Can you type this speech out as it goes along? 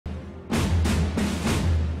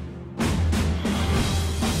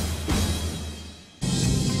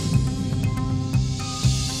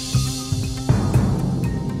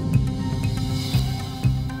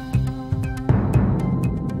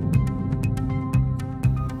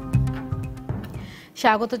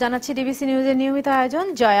স্বাগত জানাচ্ছি ডিবিসি নিউজের নিয়মিত আয়োজন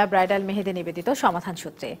জয়া ব্রাইডাল মেহেদি নিবেদিত সমাধান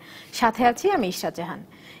সূত্রে। সাথে আছি আমি ইশরাত জাহান।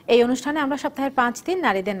 এই অনুষ্ঠানে আমরা সপ্তাহের 5 দিন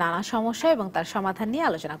নারীদের নানা সমস্যা এবং তার সমাধান নিয়ে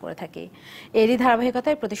আলোচনা করে থাকি। এরই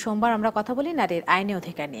ধারাবাহিকতায় প্রতি সোমবার আমরা কথা বলি নারীর আইনি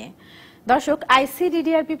অধিকার নিয়ে। দর্শক,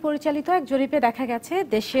 ICDDRP পরিচালিত এক জরিপে দেখা গেছে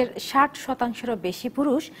দেশের 60%-এরও বেশি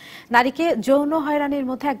পুরুষ নারীকে যৌন হয়রানির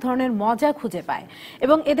মধ্যে এক ধরনের মজা খুঁজে পায়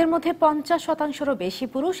এবং এদের মধ্যে 50%-এরও বেশি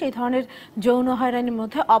পুরুষ এই ধরনের যৌন হয়রানির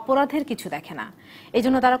মধ্যে অপরাধের কিছু দেখে না। এই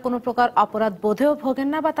জন্য তারা কোনো প্রকার অপরাধ বোধেও ভোগেন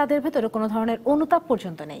না বা তাদের ভেতরে কোনো ধরনের অনুতাপ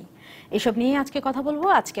পর্যন্ত নেই। এসব নিয়ে আজকে কথা বলবো।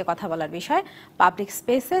 আজকে কথা বলার বিষয় পাবলিক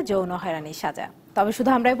স্পেসে যৌন হয়রানির সাজা। তবে শুধু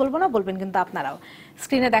আমরাই বলবো না, বলবেন কিন্তু আপনারাও।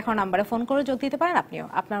 স্ক্রিনে দেখানো নাম্বারে ফোন করে যোগ দিতে পারেন আপনিও।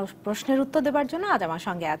 আপনার প্রশ্নের উত্তর দেওয়ার জন্য আজ আমার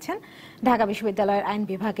সঙ্গে আছেন ঢাকা বিশ্ববিদ্যালয়ের আইন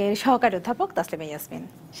বিভাগের সহকারী অধ্যাপক তাসলিমা ইয়াসমিন।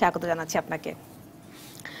 স্বাগত জানাচ্ছি আপনাকে।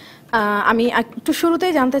 আমি একটু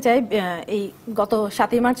শুরুতেই জানতে চাই, এই গত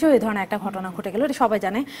 7ই মার্চেও এই ধরনের একটা ঘটনা ঘটে গেল, এটা সবাই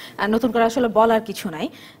জানে, নতুন করে আসলে বলার কিছু নাই।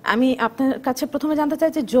 আমি আপনার কাছে প্রথমে জানতে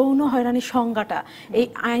চাই যে যৌন হয়রানির সংজ্ঞাটা এই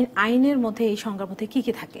আইনের মধ্যে, এই সংজ্ঞার মধ্যে কি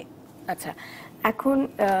কি থাকে? আচ্ছা, এখন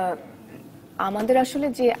আমাদের আসলে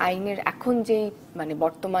যে আইনের এখন যে মানে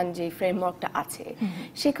বর্তমান যে ফ্রেমওয়ার্কটা আছে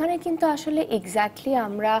সেখানে কিন্তু আসলে এক্স্যাক্টলি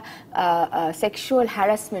আমরা সেক্সুয়াল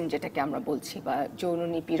হ্যারাসমেন্ট যেটাকে আমরা বলছি বা যৌন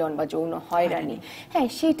নিপীড়ন বা যৌন হয়রানি, হ্যাঁ,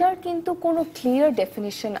 সেটার কিন্তু কোনো ক্লিয়ার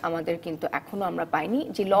ডেফিনিশন আমাদের কিন্তু এখনো আমরা পাইনি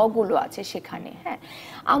যে লগুলো আছে সেখানে। হ্যাঁ,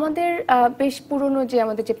 আমাদের বেশ পুরনো যে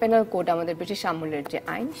আমাদের যে পেনাল কোড, আমাদের ব্রিটিশ আমলের যে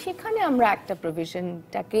আইন, সেখানে আমরা একটা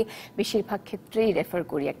প্রভিশনটাকে বেশিরভাগ ক্ষেত্রেই রেফার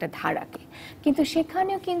করি, একটা ধারাকে। কিন্তু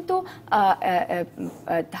সেখানেও কিন্তু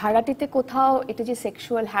ধারাটিতে কোথাও এটা যে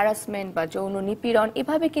সেক্সুয়াল হ্যারাসমেন্ট বা যৌন নিপীড়ন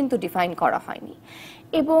এভাবে কিন্তু ডিফাইন করা হয়নি।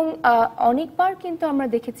 এবং অনেকবার কিন্তু আমরা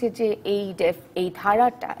দেখেছি যে এই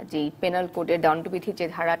ধারাটা, যে পেনাল কোডের দণ্ডবিধির যে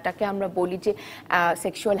ধারাটাকে আমরা বলি যে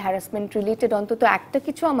সেক্সুয়াল হ্যারাসমেন্ট রিলেটেড অন্তত একটা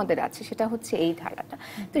কিছু আমাদের আছে, সেটা হচ্ছে এই ধারাটা।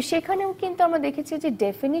 তো সেখানেও কিন্তু আমরা দেখেছি যে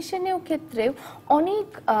ডেফিনিশনেও ক্ষেত্রেও অনেক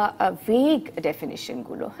ভেগ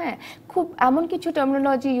ডেফিনিশনগুলো, হ্যাঁ, খুব এমন কিছু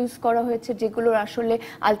টার্মিনোলজি ইউজ করা হয়েছে যেগুলোর আসলে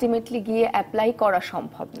আলটিমেটলি গিয়ে অ্যাপ্লাই করা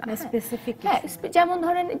সম্ভব না। স্পেসিফিক, হ্যাঁ, যেমন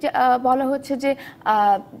ধরেন বলা হচ্ছে যে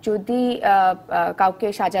যদি কাউকে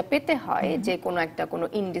সাজা পেতে হয় যে কোনো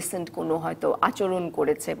ইনডিসেন্ট কোনো হয়তো আচরণ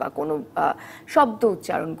করেছে বা কোনো শব্দ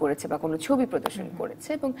উচ্চারণ করেছে বা কোনো ছবি প্রদর্শন করেছে,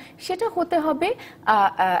 এবং সেটা হতে হবে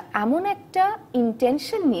এমন একটা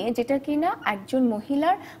ইন্টেনশন নিয়ে যেটা কিনা একজন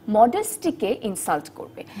মহিলার মডেস্টিকে ইনসাল্ট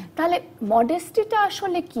করবে। তাহলে মডেস্টিটা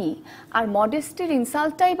আসলে কি, আর মডেস্টির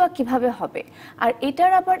ইনসাল্টটাই বা কিভাবে হবে, আর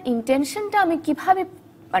এটার আবার ইন্টেনশনটা আমি কিভাবে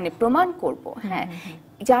মানে প্রমাণ করব? হ্যাঁ,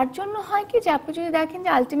 যার জন্য হয় কি যে আপনি যদি দেখেন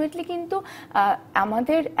যে আলটিমেটলি কিন্তু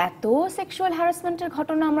আমাদের এত সেক্সুয়াল হ্যারাসমেন্টের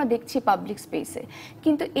ঘটনা আমরা দেখছি পাবলিক স্পেসে,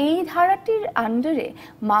 কিন্তু এই ধারাটির আন্ডারে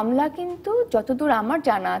মামলা কিন্তু যতদূর আমার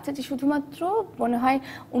জানা আছে যে শুধুমাত্র মনে হয়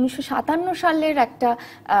 1957 সালের একটা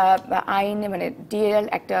আইনে মানে ডিএল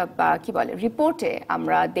একটা কি বলে রিপোর্টে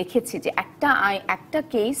আমরা দেখেছি যে একটা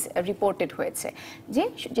কেস রিপোর্টেড হয়েছে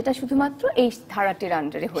যেটা শুধুমাত্র এই ধারাটির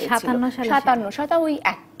আন্ডারে হয়েছিল 57 সালে, ওই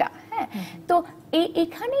একটা। হ্যাঁ, তো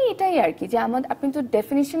এখানে এটাই আর কি যে আপনি তো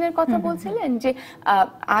ডেফিনিশনের কথা বলছিলেন যে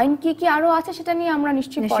আইন কি কি আরো আছে সেটা নিয়ে আমরা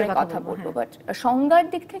নিশ্চয়ই পরে কথা বলবো, বাট সংজ্ঞার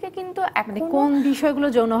দিক থেকে কিন্তু কোন বিষয়গুলো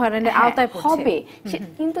যৌন হয়রানির আওতায় হবে,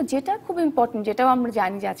 কিন্তু যেটা খুব ইম্পর্টেন্ট, যেটাও আমরা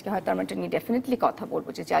জানি যে আজকে হয়তো আমরা এটা নিয়ে ডেফিনেটলি কথা বলবো,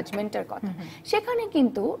 যে জাজমেন্টের কথা, সেখানে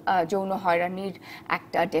কিন্তু যৌন হয়রানির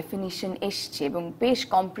একটা ডেফিনিশন এসছে এবং বেশ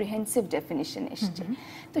কম্প্রিহেন্সিভ ডেফিনিশন এসছে।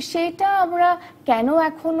 তো সেটা আমরা কেন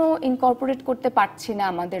এখনো ইনকর্পোরেট করতে পারছি না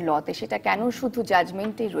আমাদের লতে, সেটা কেন শুধু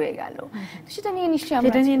জাজমেন্টেই রয়ে গেল, সেটা নিয়ে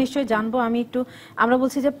নিশ্চয়ই জানবো। আমরা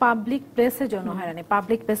বলছি যে পাবলিক প্লেসের জন্য হয়রানি,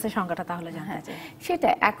 পাবলিক প্লেসের সংজ্ঞাটা তাহলে জানতে চাই। সেটা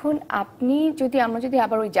এখন আমরা যদি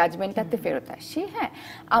আবার ওই জাজমেন্টটাতে ফেরত আসি, হ্যাঁ,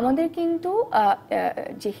 আমাদের কিন্তু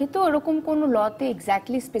যেহেতু ওরকম কোনো লতে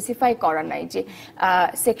এক্স্যাক্টলি স্পেসিফাই করা নাই যে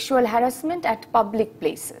sexual harassment at public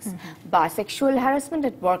places বা sexual harassment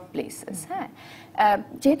at work places, হ্যাঁ,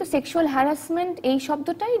 যেহেতু সেক্সুয়াল হ্যারাসমেন্ট এই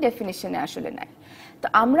শব্দটাই ডেফিনিশনে আসলে নাই, তো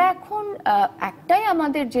আমরা এখন একটাই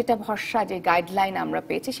আমাদের যেটা ভরসা, যে গাইডলাইন আমরা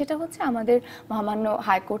পেয়েছি, সেটা হচ্ছে আমাদের মহামান্য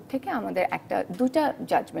হাইকোর্ট থেকে আমাদের দুটা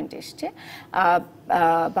জাজমেন্ট এসছে।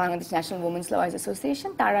 Bangladesh national women's lawyers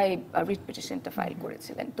association তারা এই রিট পিটিশনটা ফাইল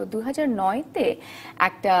করেছিলেন। তো 2009-তে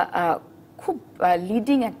একটা খুব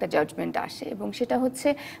লিডিং একটা জাজমেন্ট আসে, এবং সেটা হচ্ছে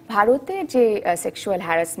ভারতে যে সেক্সুয়াল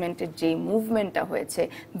হ্যারাসমেন্টের যে মুভমেন্টটা হয়েছে,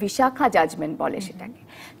 বিশাখা জাজমেন্ট বলে সেটাকে।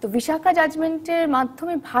 তো বিশাখা জাজমেন্টের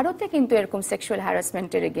মাধ্যমে ভারতে কিন্তু এরকম সেক্সুয়াল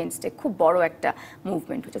হ্যারাসমেন্টের এগেনস্টে খুব বড় একটা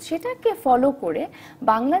মুভমেন্ট হচ্ছে। সেটাকে ফলো করে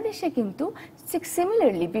বাংলাদেশে কিন্তু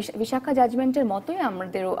সিমিলারলি বিশাখা জাজমেন্টের মতোই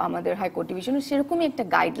আমাদের হাইকোর্ট ডিভিশনে সেরকমই একটা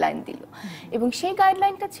গাইডলাইন দিল, এবং সেই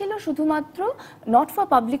গাইডলাইনটা ছিল শুধুমাত্র not for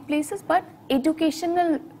public places but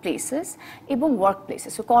educational places এবং ওয়ার্ক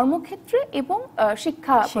প্লেসেস, কর্মক্ষেত্রে এবং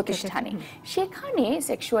শিক্ষা প্রতিষ্ঠানে, সেখানে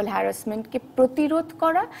সেক্সুয়াল হ্যারাসমেন্টকে প্রতিরোধ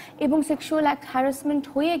করা এবং সেক্সুয়াল হ্যারাসমেন্ট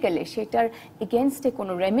হয়ে গেলে সেটার এগেনস্টে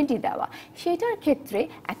কোনো রেমেডি দেওয়া, সেটার ক্ষেত্রে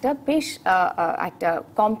একটা বেশ একটা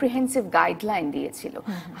কম্প্রিহেন্সিভ গাইডলাইন দিয়েছিল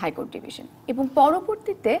হাইকোর্ট ডিভিশন। এবং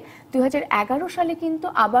পরবর্তীতে 2011 সালে কিন্তু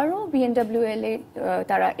আবারও বিএনডব্লিউএল এ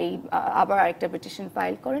তারা এই আবার আরেকটা পিটিশন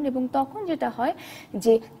ফাইল করেন। এবং তখন যেটা হয়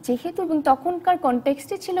যে যেহেতু, এবং তখনকার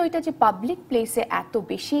কনটেক্সটে ছিল এটা যে পাবলিক প্লেসে এত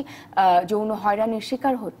বেশি যৌন হয়রানির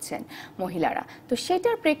শিকার হচ্ছেন মহিলারা, তো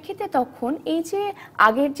সেটার প্রেক্ষিতে তখন এই যে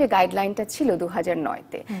আগের যে গাইডলাইনটা ছিল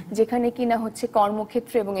 2009-তে, যেখানে কিনা হচ্ছে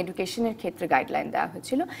কর্মক্ষেত্রে এবং এডুকেশনের ক্ষেত্রে গাইডলাইন দেওয়া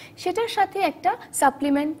হয়েছিল, সেটার সাথে একটা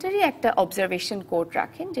সাপ্লিমেন্টারি একটা অবজারভেশন কোড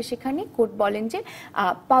রাখেন, যে সেখানে কোড বলেন যে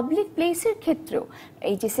পাবলিক প্লেসের ক্ষেত্রেও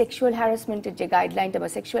এই যে সেক্সুয়াল হ্যারাসমেন্টের যে গাইডলাইনটা বা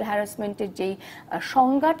সেক্সুয়াল হ্যারাসমেন্টের যেই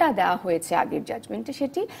সংজ্ঞাটা দেওয়া হয়েছে আগের জাজমেন্টে,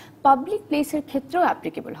 সেটি পাবলিক প্লেসের ক্ষেত্রেও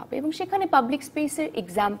অ্যাপ্লিকেবল হবে। এবং সেখানে পাবলিক স্পেসের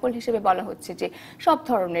এক্সাম্পল হিসেবে বলা হচ্ছে যে সব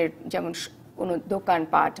ধরনের, যেমন কোনো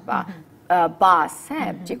দোকানপাট বা বাস,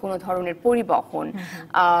 হ্যাঁ, যে কোনো ধরনের পরিবহন,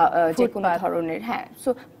 যে কোনো ধরনের, হ্যাঁ,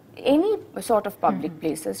 so any sort of public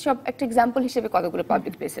places, সব একটা এক্সাম্পল হিসেবে কতগুলো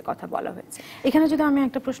পাবলিক প্লেসের কথা বলা হয়েছে। এখানে যদি আমি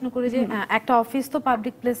একটা প্রশ্ন করি যে একটা অফিস তো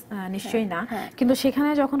পাবলিক প্লেস নিশ্চয়ই না, কিন্তু সেখানে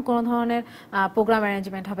যখন কোনো ধরনের প্রোগ্রাম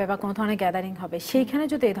অ্যারেঞ্জমেন্ট হবে বা কোনো ধরনের গ্যাদারিং হবে, সেইখানে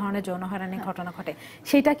যদি এই ধরনের যৌন হয়রানির ঘটনা ঘটে,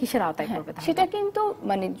 সেটা কিসের আওতায় পড়বে? সেটা কিন্তু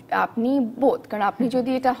মানে আপনি বোধ, কারণ আপনি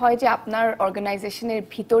যদি এটা হয় যে আপনার অর্গানাইজেশনের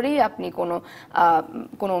ভিতরেই আপনি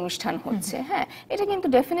কোনো অনুষ্ঠান হচ্ছে, হ্যাঁ, এটা কিন্তু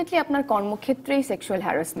ডেফিনেটলি আপনার কর্মক্ষেত্রেই সেক্সুয়াল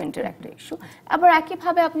হ্যারাসমেন্টের একটা ইস্যু। আবার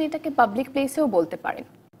একইভাবে আপনি এটাকে পাবলিক প্লেসেও বলতে পারেন।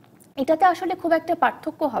 এটাতে আসলে খুব একটা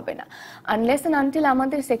পার্থক্য হবে না, আনলেস এন্ড আনটিল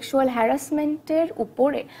আমাদের সেক্সুয়াল হ্যারাসমেন্টের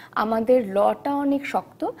উপরে আমাদের লটা অনেক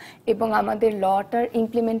শক্ত এবং আমাদের লটার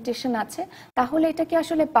ইমপ্লিমেন্টেশন আছে, তাহলে এটাকে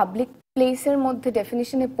আসলে পাবলিক প্লেসের মধ্যে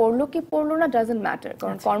ডেফিনিশনে পড়লো কি পড়লো না ডাজন্ট ম্যাটার,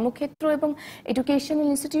 কারণ কর্মক্ষেত্র এবং এডুকেশনাল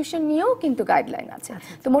ইনস্টিটিউশন নিয়েও কিন্তু গাইডলাইন আছে।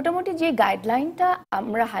 তো মোটামুটি যে গাইডলাইনটা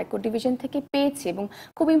আমরা হাইকোর্ট ডিভিশন থেকে পেয়েছি, এবং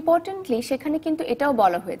খুব ইম্পর্টেন্টলি সেখানে কিন্তু এটাও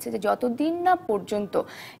বলা হয়েছে যে যতদিন না পর্যন্ত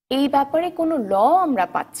এই ব্যাপারে কোনো ল আমরা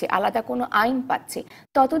পাচ্ছি, আলাদা কোনো আইন পাচ্ছি,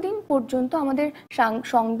 ততদিন পর্যন্ত আমাদের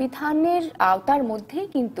সংবিধানের আওতার মধ্যেই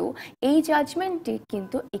কিন্তু এই জাজমেন্টটি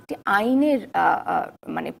কিন্তু একটি আইনের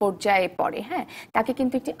মানে পর্যায়ে পড়ে। হ্যাঁ, তাকে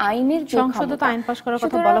কিন্তু একটি আইনের সংশোধিত আইন পাস করার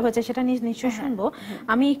কথা বলা হয়েছে, সেটা নিশ্চয়ই শুনবো।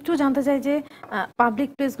 আমি একটু জানতে চাই যে পাবলিক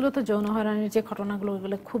প্লেসগুলোতে যৌন হয়রানির যে ঘটনাগুলো,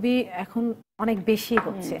 ওগুলো খুবই এখন অনেক বেশি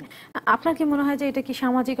হচ্ছে। আপনার কি মনে হয় যে এটা কি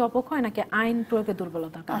সামাজিক অবক্ষয় নাকি আইন প্রয়োগের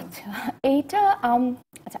দুর্বলতার কারণে? আচ্ছা, এইটা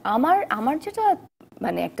আচ্ছা আমার যেটা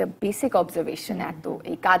মানে একটা বেসিক অবজারভেশন, এত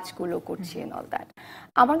এই কাজগুলো করছি এন্ড অল দ্যাট,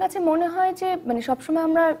 আমার কাছে মনে হয় যে মানে সবসময়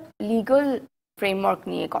আমরা লিগাল ফ্রেমওয়ার্ক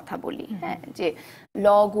নিয়ে কথা বলি, হ্যাঁ, যে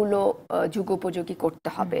লগুলো যুগোপযোগী করতে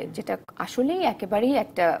হবে, যেটা আসলেই একেবারেই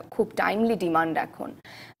একটা খুব টাইমলি ডিমান্ড এখন।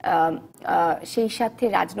 সেই সাথে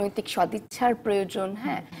রাজনৈতিক সদিচ্ছার প্রয়োজন।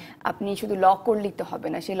 হ্যাঁ, আপনি শুধু ল করলেই তো হবে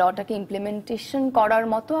না, সেই লটাকে ইমপ্লিমেন্টেশন করার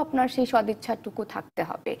মতো আপনার সেই সদিচ্ছাটুকু থাকতে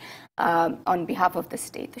হবে on behalf of the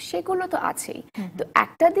state. তো সেগুলো তো আছেই। তো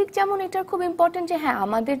একটা দিক যেমন এটা খুব ইম্পর্টেন্ট যে হ্যাঁ,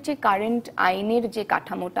 আমাদের যে কারেন্ট আইনের যে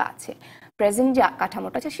কাঠামোটা আছে, প্রেজেন্ট যে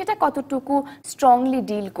কাঠামোটা আছে, সেটা কতটুকু স্ট্রংলি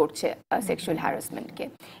ডিল করছে সেক্সুয়াল হ্যারাসমেন্টকে,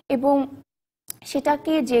 এবং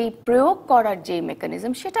সেটাকে যেই প্রয়োগ করার যে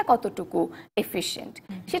মেকানিজম সেটা কতটুকু এফিশিয়েন্ট,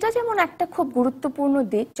 সেটা যেমন একটা খুব গুরুত্বপূর্ণ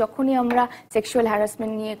দিক যখনই আমরা সেক্সুয়াল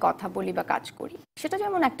হ্যারাসমেন্ট নিয়ে কথা বলি বা কাজ করি, সেটা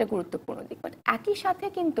যেমন একটা গুরুত্বপূর্ণ দিক। বাট একই সাথে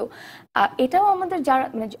কিন্তু এটাও আমাদের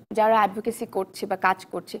যারা অ্যাডভোকেসি করছে বা কাজ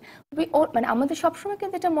করছে, মানে আমাদের সবসময়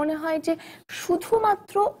কিন্তু এটা মনে হয় যে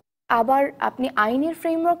শুধুমাত্র আবার আপনি আইনের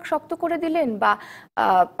ফ্রেমওয়ার্ক শক্ত করে দিলেন বা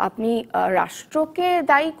আপনি রাষ্ট্রকে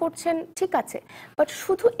দায়ী করছেন, ঠিক আছে, বাট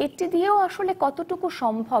শুধু এটি দিয়েও আসলে কতটুকু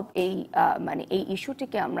সম্ভব এই মানে এই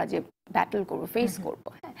ইস্যুটিকে আমরা যে ব্যাটল করবো, ফেস করবো।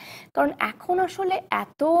 হ্যাঁ, কারণ এখন আসলে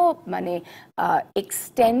এত মানে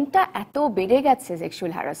এক্সটেন্টটা এত বেড়ে গেছে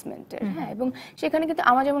সেক্সুয়াল হ্যারাসমেন্টের। হ্যাঁ, এবং সেখানে কিন্তু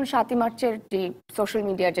আমার যেমন 7ই মার্চের যে সোশ্যাল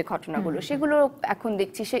মিডিয়ার যে ঘটনাগুলো, সেগুলো এখন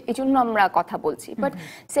দেখছি, এই জন্য আমরা কথা বলছি। বাট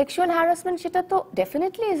সেক্সুয়াল হ্যারাসমেন্ট সেটা তো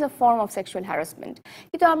definitely is a form of sexual harassment,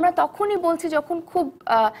 কিন্তু আমরা তখনই বলছি যখন খুব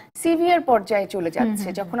সিভিয়ার পর্যায়ে চলে যাচ্ছে,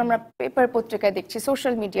 যখন আমরা পেপার পত্রিকায় দেখছি,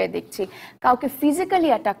 সোশ্যাল মিডিয়ায় দেখছি কাউকে ফিজিক্যালি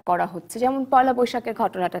অ্যাটাক করা হচ্ছে, যেমন পয়লা বৈশাখের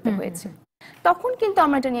ঘটনাটাতে হয়েছে, তখন কিন্তু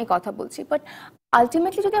আমরা এটা নিয়ে কথা বলছি। বাট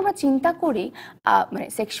আলটিমেটলি যদি আমরা চিন্তা করি, মানে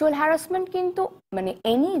সেক্সুয়াল হ্যারাসমেন্ট কিন্তু মানে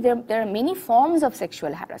there are many forms of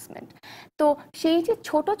sexual harassment। তো সেই যে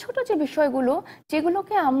ছোট ছোট যে বিষয়গুলো,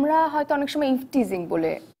 যেগুলোকে আমরা হয়তো অনেক সময় ইফটিজিং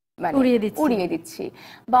বলে মানে উড়িয়ে দিচ্ছি,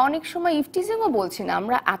 বা অনেক সময় ইফটিজিংও বলছি না,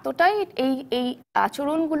 আমরা এতটাই এই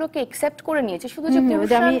আচরণগুলোকে একসেপ্ট করে নিয়েছি শুধু যে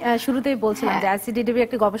আমি শুরুতেই বলছিলাম যে আইসিডিডিবি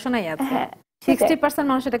একটা গবেষণাই আছে। হ্যাঁ,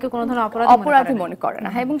 60% মানুষ এটাকে কোনো ধরনের অপরাধী মনে করে না।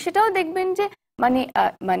 হ্যাঁ, এবং সেটাও দেখবেন যে মানে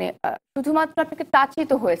মানে শুধুমাত্র আপনাকে টাচই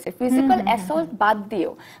তো হয়েছে, ফিজিক্যাল অ্যাসল্ট বাদ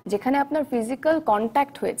দিয়েও, যেখানে আপনার ফিজিক্যাল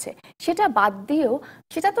কন্ট্যাক্ট হয়েছে সেটা বাদ দিয়েও,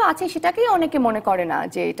 সেটা তো আছে, সেটাকেই অনেকে মনে করে না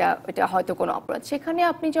যে এটা হয়তো কোনো অপরাধ। সেখানে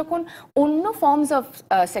আপনি যখন অন্য ফর্মস অফ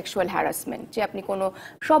সেক্সুয়াল হ্যারাসমেন্ট, যে আপনি কোনো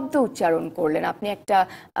শব্দ উচ্চারণ করলেন, আপনি একটা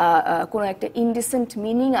কোনো একটা ইনডিসেন্ট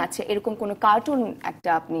মিনিং আছে এরকম কোনো কার্টুন একটা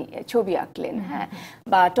আপনি ছবি আঁকলেন, হ্যাঁ,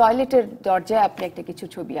 বা টয়লেটের দরজায় আপনি একটা কিছু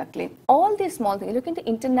ছবি আঁকলেন, অল দিস স্মল থিং, এগুলো কিন্তু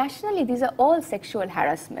internationally these are all sexual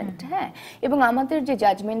harassment. হ্যাঁ, এবং আমাদের যে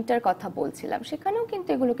জাজমেন্টের কথা বলছিলাম সেখানেও কিন্তু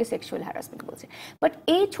এগুলোকে সেক্সুয়াল হ্যারাসমেন্ট বলছে। বাট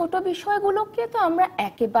এই ছোট বিষয়গুলোকে তো আমরা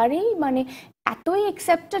একেবারেই মানে এতই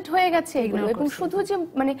অ্যাকসেপ্টেড হয়ে গেছে এগুলো, এবং শুধু যে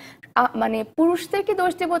মানে মানে পুরুষদেরকে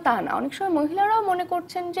দোষ দেবো তা না, অনেক সময় মহিলারাও মনে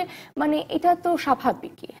করছেন যে মানে এটা তো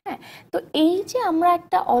স্বাভাবিকই। হ্যাঁ, তো এই যে আমরা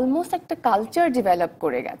একটা অলমোস্ট একটা কালচার ডেভেলপ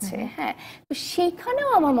করে গেছে, হ্যাঁ, তো সেইখানেও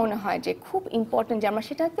আমার মনে হয় যে খুব ইম্পর্টেন্ট যে আমরা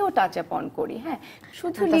সেটাতেও টাচ অন করি। হ্যাঁ,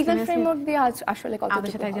 শুধু লিগ্যাল ফ্রেমওয়ার্ক দিয়ে আসলে কত।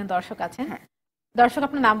 আমাদের সাথে একজন দর্শক আছেন। দর্শক,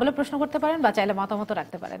 আপনার নাম বলে প্রশ্ন করতে পারেন বা চাইলে মতামত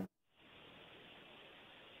রাখতে পারেন।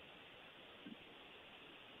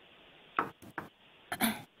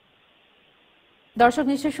 দর্শক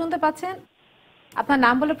নিশ্চয়ই শুনতে পাচ্ছেন, আপনার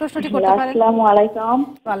নাম বলে প্রশ্নটি করতে পারেন। আসসালামু আলাইকুম।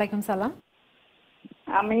 ওয়ালাইকুম সালাম।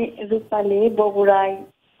 আমি রূপালী, বগুড়ায়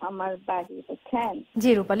আমার বাড়ি, বুঝছেন? জি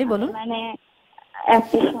রূপালী, বলুন। মানে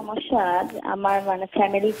একটা সমস্যা আমার মানে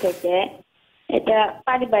ফ্যামিলি থেকে, এটা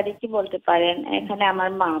পারিবারিকই বলতে পারেন। এখানে আমার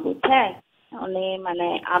মা, বুঝছেন, উনি মানে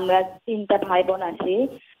আমরা 3টা ভাই বোন আছি।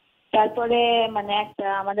 তারপরে মানে একটা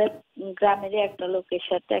আমাদের গ্রামেরই একটা লোকের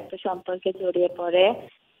সাথে একটা সম্পর্কে জড়িয়ে পড়ে,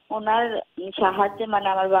 ওনার সাহায্যে মানে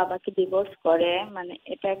আমার বাবাকে ডিভোর্স করে। মানে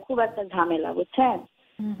এটা খুব একটা ঝামেলা, বুঝছেন?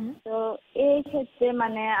 তো এই ক্ষেত্রে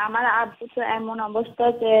মানে আমার আব্বু তো এমন অবস্থা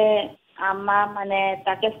যে আম্মা মানে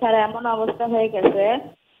তাকে ছাড়া এমন অবস্থা হয়ে গেছে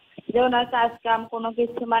যে ওনার কাজ কাম কোনো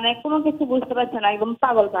কিছু মানে কোনো কিছু বুঝতে পারছে না, একদম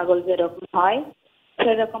পাগল পাগল যেরকম হয়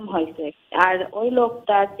সেরকম হয়েছে। আর ওই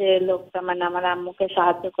লোকটা মানে আমার আম্মুকে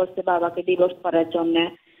সাহায্য করছে বাবাকে ডিভোর্স করার জন্য,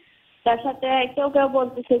 তার সাথে কেউ কেউ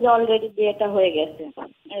বলতেছে যে অলরেডি বিয়েটা হয়ে গেছে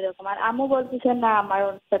এরকম, আর আম্মু বলতেছে না আমার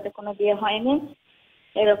ওর সাথে কোনো বিয়ে হয়নি।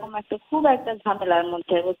 এরকম একটা খুব একটা ঝামেলার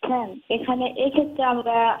মধ্যে, বুঝছেন? এখানে এক্ষেত্রে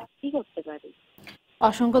আমরা কি করতে পারি?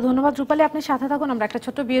 অসংখ্য ধন্যবাদ রূপালী, আপনি সাথে থাকুন, আমরা একটা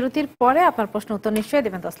ছোট্ট বিরতির পরে আপনার প্রশ্ন উত্তর নিশ্চয়ই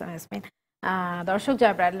দেবেন তসলিমা ইয়াসমিন। দর্শক,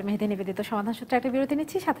 জয়া ব্রাইডাল মেহেদি নিবেদিত সমাধান সূত্রে একটা বিরতি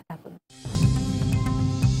নিচ্ছি, সাথে থাকুন।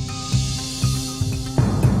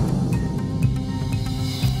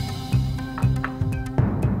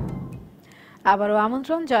 আবারও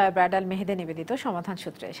আমন্ত্রণ জয়া ব্রাইডাল মেহেদি নিবেদিত সমাধান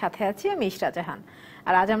সূত্রে, সাথে আছি আমি ইশরাত জাহান।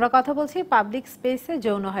 আর আজ আমরা কথা বলছি পাবলিক স্পেসে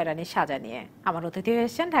যৌন হয়রানির সাজা নিয়ে। আমার অতিথি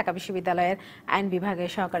হয়েছেন ঢাকা বিশ্ববিদ্যালয়ের আইন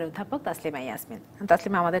বিভাগের সহকারী অধ্যাপক তসলিমা ইয়াসমিন।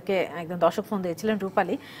 তসলিমা, আমাদেরকে একজন দর্শক ফোন দিয়েছিলেন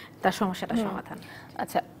রূপালী, তার সমস্যাটা সমাধান।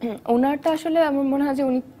 আচ্ছা, ওনারটা আসলে আমার মনে হয় যে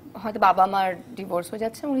উনি হয়তো বাবা মার ডিভোর্স হয়ে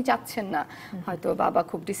যাচ্ছে, উনি চাচ্ছেন না, হয়তো বাবা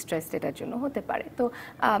খুব ডিস্ট্রেসড, এটার জন্য হতে পারে। তো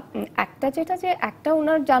একটা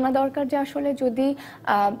ওনার জানা দরকার যে আসলে যদি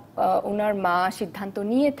ওনার মা সিদ্ধান্ত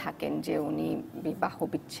নিয়ে থাকেন যে উনি বিবাহ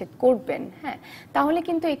বিচ্ছেদ করবেন, হ্যাঁ, তাহলে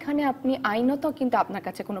কিন্তু এখানে আপনি আইনত কিন্তু আপনার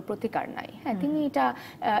কাছে কোনো প্রতিকার নাই। হ্যাঁ, তিনি এটা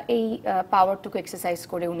এই পাওয়ারটুকু এক্সারসাইজ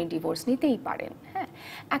করে উনি ডিভোর্স নিতেই পারেন। হ্যাঁ,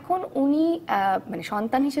 এখন উনি মানে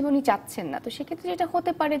সন্তান হিসেবে উনি চাচ্ছেন না, তো সেক্ষেত্রে যেটা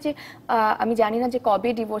হতে পারে যে আমি জানি না যে কবে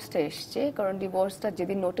ডিভোর্সটা এসছে, কারণ ডিভোর্সটা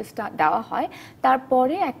যেদিন নোটিশটা দেওয়া হয়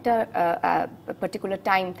তারপরে একটা পার্টিকুলার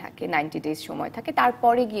টাইম থাকে, 90 ডেজ সময় থাকে,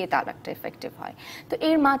 তারপরে গিয়ে তালাকটা এফেক্টিভ হয়। তো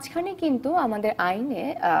এর মাঝখানে কিন্তু আমাদের আইনে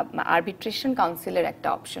আরবিট্রেশন কাউন্সিলের একটা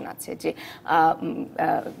অপশন আছে, যে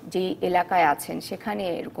যে এলাকায় আছেন সেখানে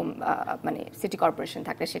এরকম মানে সিটি কর্পোরেশন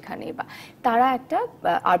থাকলে সেখানে বা তারা একটা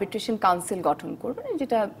আরবিট্রেশন কাউন্সিল গঠন করবেন,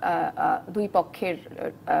 যেটা দুই পক্ষের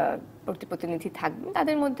প্রতিনিধি থাকবেন,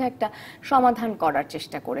 তাদের মধ্যে একটা সমাধান করার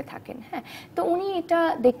চেষ্টা করে থাকেন। হ্যাঁ, তো উনি এটা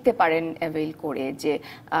দেখতে পারেন অ্যাভেল করে যে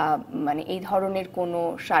মানে এই ধরনের কোনো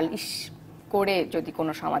সালিশ করে যদি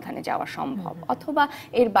কোনো সমাধানে যাওয়া সম্ভব, অথবা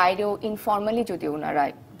এর বাইরেও ইনফর্মালি যদি ওনারা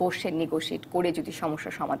বসে নেগোশিয়েট করে যদি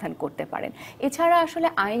সমস্যার সমাধান করতে পারেন। এছাড়া আসলে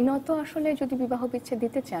আইনত আসলে যদি বিবাহ বিচ্ছেদ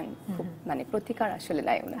দিতে চান, মানে প্রতিকার আসলে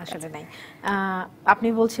নাই, আসলে নাই। আপনি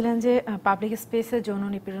বলছিলেন যে পাবলিক স্পেসে যৌন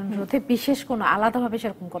নিপীড়ন রোধে বিশেষ কোনো আলাদাভাবে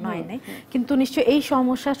সেরকম কোনো আইন নেই, কিন্তু নিশ্চয়ই এই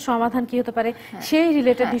সমস্যার সমাধান কি হতে পারে সেই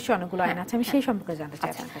রিলেটেড নিশ্চয়ই অনেকগুলো আইন আছে, আমি সেই সম্পর্কে জানতে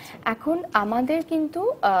চাই আপনার কাছে। এখন আমাদের কিন্তু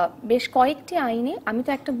বেশ কয়েকটি আইনে, আমি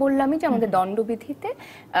তো একটা বললামই যে আমাদের দণ্ডবিধিতে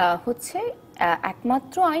হচ্ছে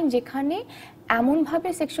একমাত্র আইন যেখানে এমনভাবে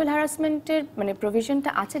সেক্সুয়াল হ্যারাসমেন্টের মানে প্রভিশনটা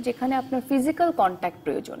আছে যেখানে আপনার ফিজিক্যাল কন্ট্যাক্ট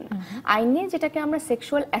প্রয়োজন না। আইনে যেটাকে আমরা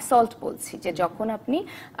সেক্সুয়াল অ্যাসল্ট বলছি, যে যখন আপনি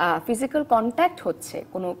ফিজিক্যাল কন্ট্যাক্ট হচ্ছে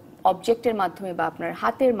কোনো অবজেক্টের মাধ্যমে বা আপনার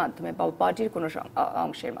হাতের মাধ্যমে বা বডির কোনো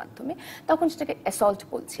অংশের মাধ্যমে, তখন সেটাকে অ্যাসল্ট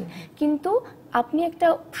বলছি। কিন্তু আপনি একটা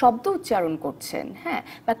শব্দ উচ্চারণ করছেন, হ্যাঁ,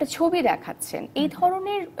 বা একটা ছবি দেখাচ্ছেন, এই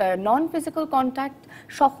ধরনের নন ফিজিক্যাল কন্ট্যাক্ট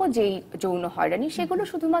সহ যেই যৌন হয়রানি, সেগুলো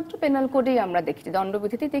শুধুমাত্র পেনাল কোডেই আমরা দেখেছি,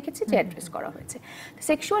 দণ্ডবিধিতে দেখেছি যে অ্যাড্রেস করা হয়েছে।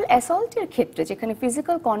 সেক্সুয়াল অ্যাসল্টের ক্ষেত্রে যেখানে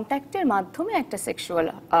ফিজিক্যাল কন্ট্যাক্টের মাধ্যমে একটা সেক্সুয়াল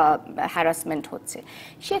হ্যারাসমেন্ট হচ্ছে,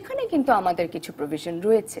 সেখানে কিন্তু আমাদের কিছু প্রভিশন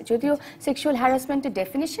রয়েছে। যদিও সেক্সুয়াল হ্যারাসমেন্টের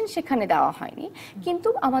ডেফিনিশন সেখানে দেওয়া হয়নি, কিন্তু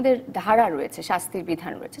আমাদের ধারা রয়েছে, শাস্তির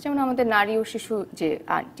বিধান রয়েছে। যেমন আমাদের নারী ও শিশু যে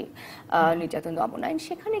আইনটি, নির্যাতন দমন আইন,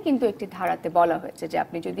 সেখানে কিন্তু একটি ধারাতে বলা হয়েছে যে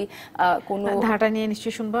আপনি যদি কোনো ধারাটা নিয়ে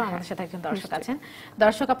নিশ্চয়ই শুনবো। আমাদের সাথে একজন দর্শক আছেন।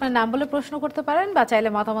 দর্শক, আপনার নাম বলে প্রশ্ন করতে পারেন বা চাইলে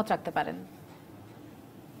মতামত রাখতে পারেন।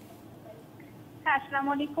 হ্যাঁ, আসসালামু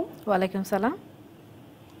আলাইকুম। ওয়ালাইকুম সালাম।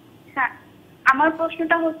 হ্যাঁ, আমার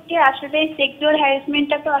প্রশ্নটা হচ্ছে আসলে সেক্সুয়াল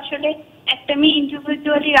হ্যারাসমেন্টটা তো আসলে একটা মেয়ে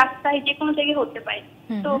ইন্ডিভিজুয়ালি রাস্তায় যে কোনো জায়গায় হতে পারে,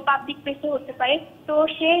 তো পাবলিক প্লেসে হতে পারে, তো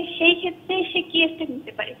সেই ক্ষেত্রে সে কি স্টেপ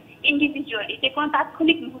নিতে পারে ইন্ডিভিজুয়ালি, যে কোনো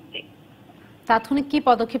তাৎক্ষণিক মুহূর্তে তাৎক্ষণিক কি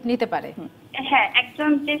পদক্ষেপ নিতে পারে? হ্যাঁ, একজন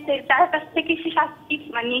যে তার কাছ থেকে সে শাস্তি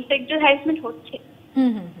মানে সেক্সুয়াল হ্যারাসমেন্ট হচ্ছে।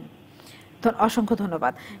 অসংখ্য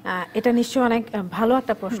ধন্যবাদ। এটা নিশ্চয়ই অনেক ভালো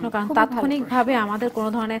একটা প্রশ্ন, কারণ তাৎক্ষণিকভাবে আমাদের কোনো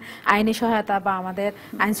ধরনের আইনি সহায়তা বা আমাদের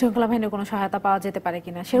আইন শৃঙ্খলা বাহিনীর কোনো সহায়তা পাওয়া যেতে পারে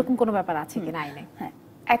কিনা, সেরকম কোনো ব্যাপার আছে কিনা আইনে? হ্যাঁ,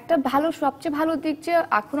 একটা ভালো, সবচেয়ে ভালো দিক যে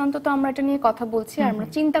এখন অন্তত আমরা এটা নিয়ে কথা বলছি, আর আমরা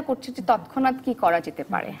চিন্তা করছি যে তৎক্ষণাৎ কি করা যেতে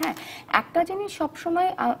পারে। হ্যাঁ, একটা জিনিস সবসময়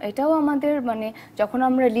এটাও আমাদের মানে যখন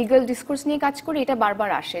আমরা লিগ্যাল ডিসকোর্স নিয়ে কাজ করি, এটা বারবার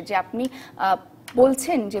আসে যে আপনি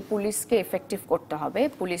বলছেন যে পুলিশকে এফেক্টিভ করতে হবে,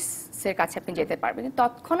 পুলিশের কাছে আপনি যেতে পারবেন, কিন্তু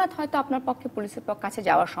তৎক্ষণাৎ হয়তো আপনার পক্ষে পুলিশের কাছে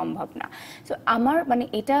যাওয়া সম্ভব না। সো আমার মানে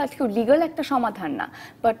এটা লিগ্যাল একটা সমাধান না,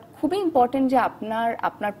 বাট খুবই ইম্পর্টেন্ট যে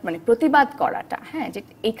আপনার মানে প্রতিবাদ করাটা। হ্যাঁ, যে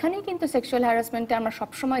এখানেই কিন্তু সেক্সুয়াল হ্যারাসমেন্টে আমরা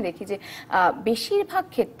সবসময় দেখি যে বেশিরভাগ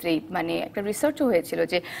ক্ষেত্রেই মানে একটা রিসার্চও হয়েছিল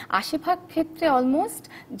যে 80% ক্ষেত্রে অলমোস্ট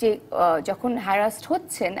যে যখন হ্যারাসড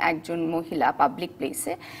হচ্ছেন একজন মহিলা পাবলিক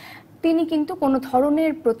প্লেসে, তিনি কিন্তু কোনো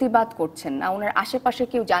ধরনের প্রতিবাদ করছেন না, ওনার আশেপাশে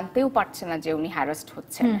কেউ জানতেও পারছে না যে উনি হ্যারাসড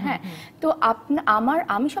হচ্ছেন। হ্যাঁ, তো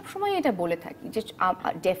আমি সবসময় এটা বলে থাকি যে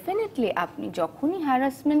ডেফিনেটলি আপনি যখনই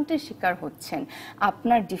হ্যারাসমেন্টের শিকার হচ্ছেন,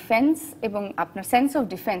 আপনার ডিফেন্স এবং আপনার সেন্স অফ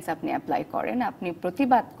ডিফেন্স আপনি অ্যাপ্লাই করেন, আপনি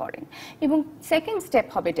প্রতিবাদ করেন। এবং সেকেন্ড স্টেপ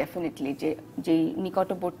হবে ডেফিনেটলি যে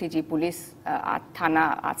নিকটবর্তী যে পুলিশ থানা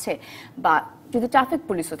আছে বা যদি ট্রাফিক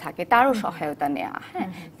পুলিশও থাকে, তারও সহায়তা নেওয়া। হ্যাঁ,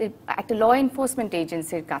 একটা ল এনফোর্সমেন্ট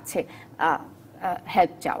এজেন্সির কাছে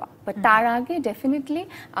হেল্প চাওয়া। বাট তার আগে ডেফিনেটলি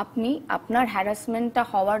আপনি আপনার হ্যারাসমেন্টটা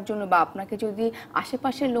হওয়ার জন্য বা আপনাকে যদি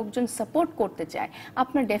আশেপাশের লোকজন সাপোর্ট করতে চায়,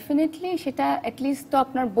 আপনার ডেফিনেটলি সেটা অ্যাটলিস্ট তো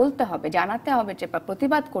আপনার বলতে হবে, জানাতে হবে, যে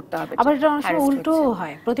প্রতিবাদ করতে হবে। আবার এটা অনেক সময় উল্টো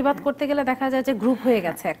হয়, প্রতিবাদ করতে গেলে দেখা যায় যে গ্রুপ হয়ে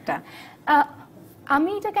গেছে একটা।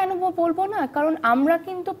 আমি এটা কেন বলবো না, কারণ আমরা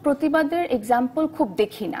কিন্তু প্রতিবাদের এক্সাম্পল খুব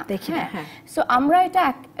দেখি না। সো আমরা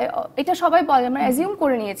এটা সবাই বলে, আমরা অ্যাজিউম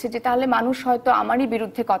করে নিয়েছি যে তাহলে মানুষ হয়তো আমারই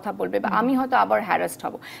বিরুদ্ধে কথা বলবে বা আমি হয়তো আবার হ্যারাসড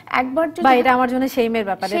হব। একবার যদি বা এটা আমার জন্য সেইমের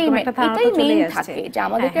ব্যাপার, এরকম একটা ধারণা চলে আসছে যে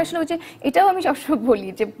আমাদেরকে আসলে ওই যে এটাও আমি সবসময় বলি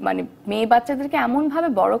যে মানে মেয়ে বাচ্চাদেরকে এমন ভাবে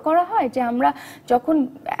বড় করা হয় যে আমরা যখন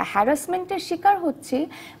হ্যারাসমেন্টের শিকার হচ্ছি,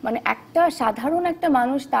 মানে একটা সাধারণ একটা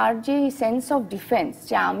মানুষ তার যে সেন্স অফ ডিফেন্স,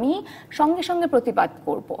 যে আমি সঙ্গে সঙ্গে প্রতিবাদ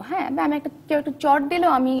করব। হ্যাঁ, আমি কেউ একটু চট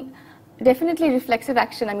দিলেও আমি ডেফিনেটলি রিফ্লেক্সিভ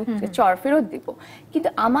অ্যাকশন, আমি চর ফেরত দিব। কিন্তু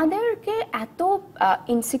আমাদেরকে এত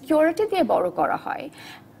ইনসিকিউরিটি দিয়ে বড় করা হয়,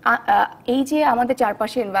 এই যে আমাদের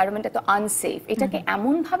চারপাশে এনভায়রনমেন্ট এত আনসেফ, এটাকে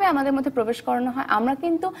এমন ভাবে আমাদের মধ্যে প্রবেশ করানো হয়। আমরা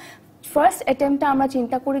কিন্তু ফার্স্ট অ্যাটেম্পটা আমরা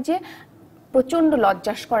চিন্তা করি যে প্রচন্ড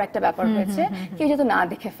লজ্জাস্কর একটা ব্যাপার হয়েছে, কেউ যাতে না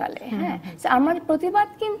দেখে ফেলে। হ্যাঁ, আমরা প্রতিবাদ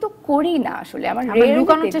কিন্তু করি না, আসলে আমরা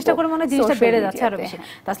লুকানোর চেষ্টা করে, মনে জিনিসটা বেড়ে যাচ্ছে আরো বেশি।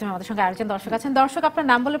 তাসলিম, আমাদের সঙ্গে আরেকজন দর্শক আছেন। দর্শক, আপনার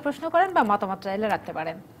নাম বলে প্রশ্ন করেন বা মতামত চাইলে রাখতে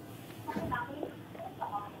পারেন।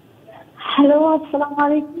 হ্যালো, আসসালামু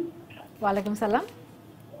আলাইকুম। ওয়ালাইকুম সালাম।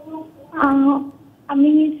 আমি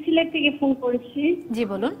সিলেট থেকে ফোন করেছি। জি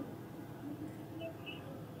বলুন।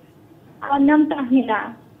 আমার নাম তাহমিনা।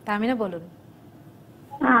 তাহমিনা, বলুন।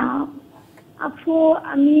 আপু,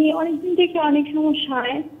 আমি অনেকদিন থেকে অনেক সমস্যা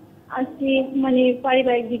হয় আজকে, মানে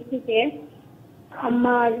পারিবারিক দিক থেকে।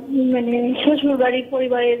 আমার মানে শ্বশুর বাড়ির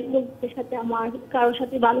পরিবারের লোকদের সাথে আমার কারোর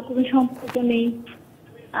সাথে ভালো কোনো সম্পর্ক নেই,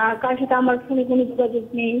 কারোর সাথে আমার ফোনে কোনো যোগাযোগ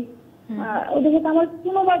নেই। ওদের সাথে আমার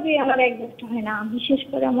কোনোভাবে আমার অ্যাডজাস্ট হয় না। বিশেষ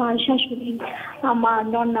করে আমার শাশুড়ি, আমার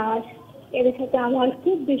ননাস, এদের সাথে আমার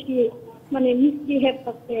খুব বেশি মানে মিসবিহেভ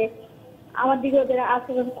করছে। আমার দিকে ওদের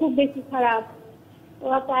আচরণ খুব বেশি খারাপ।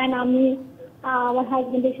 ওরা চায় না আমি আমার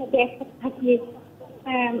হাজবেন্ডের সাথে একসাথে থাকি।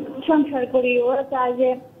 সংসার করি, ওরা চায় যে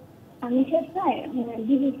আমি শেষ চাই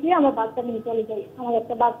ডিভোর্স নিয়ে আমার বাচ্চা নিয়ে চলে যাই, আমার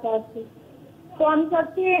একটা বাচ্চা আছে। তো আমি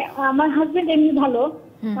চাচ্ছি, আমার হাজবেন্ড এমনি ভালো,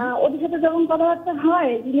 ওদের সাথে যখন কথাবার্তা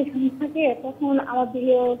হয় রিলেশন থাকে তখন আমার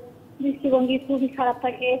দিকে দৃষ্টিভঙ্গি খুবই খারাপ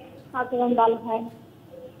থাকে, আচরণ ভালো হয়।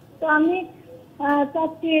 তো আমি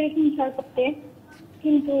চাচ্ছি এরকম সংসার করতে,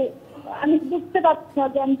 কিন্তু আমি বুঝতে পারছি না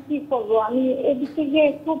যে আমি কি করবো। আমি এদিক থেকে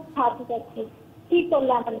খুব সাহায্য চাচ্ছি, কি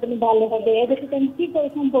করলে আমার জন্য ভালো হবে, এদের সাথে আমি কি করে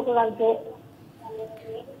সম্পর্ক রাখবো।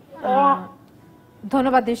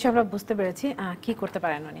 ধন্যবাদ দিশা, আমরা বুঝতে পেরেছি কি করতে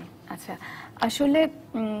পারেন উনি। আচ্ছা, আসলে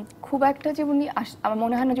খুব একটা যে উনি আমার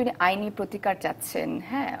মনে হয় না যদি আইনি প্রতিকার চাচ্ছেন,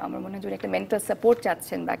 হ্যাঁ আমার মনে হয় যদি একটা মেন্টাল সাপোর্ট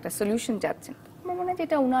চাচ্ছেন বা একটা সলিউশন চাচ্ছেন, আমার মনে হয়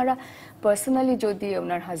যেটা ওনারা পার্সোনালি যদি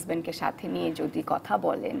ওনার হাজবেন্ডকে সাথে নিয়ে যদি কথা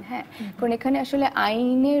বলেন, হ্যাঁ কারণ এখানে আসলে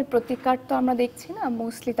আইনের প্রতিকার তো আমরা দেখছি না,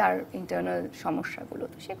 মোস্টলি তার ইন্টারনাল সমস্যাগুলো,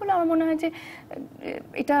 তো সেগুলো আমার মনে হয় যে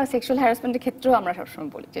এটা সেক্সুয়াল হ্যারাসমেন্টের ক্ষেত্রেও আমরা সবসময়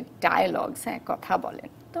বলি যে ডায়ালগস, হ্যাঁ কথা বলেন।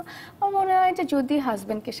 তো আমার মনে হয় যে যদি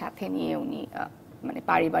হাজবেন্ডকে সাথে নিয়ে উনি মানে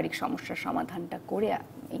পারিবারিক সমস্যার সমাধানটা করে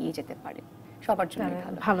এগিয়ে যেতে পারে, সবার জন্য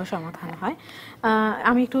ভালো সমাধান হয়।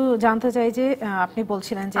 আমি একটু জানতে চাই যে আপনি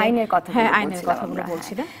বলছিলেন যে আইনের কথা, হ্যাঁ আইনের কথাগুলো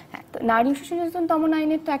বলছিলেন। হ্যাঁ, তো নারী শিশু নির্যাতন দমন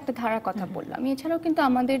আইনের তো একটা ধারার কথা বললাম, এছাড়াও কিন্তু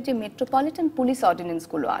আমাদের যে মেট্রোপলিটন পুলিশ অর্ডিন্যান্স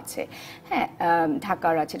গুলো আছে, হ্যাঁ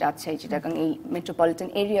ঢাকার আছে, রাজশাহী, চিটাগাং, এই মেট্রোপলিটন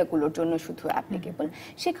এরিয়াগুলোর জন্য শুধু অ্যাপ্লিকেবল,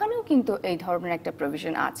 সেখানেও কিন্তু এই ধরনের একটা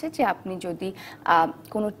প্রভিশন আছে যে আপনি যদি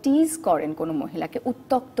কোনো টিজ করেন, কোনো মহিলাকে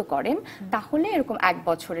উত্ত্যক্ত করেন, তাহলে এরকম 1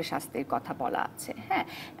 বছরের শাস্তির কথা বলা আছে। হ্যাঁ,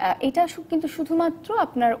 এটা কিন্তু শুধুমাত্র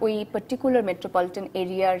আপনার ওই পার্টিকুলার মেট্রোপলিটন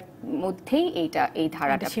এরিয়ার মধ্যেই এই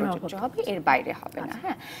ধারাটা প্রযোজ্য হবে, এর বাইরে হবে না।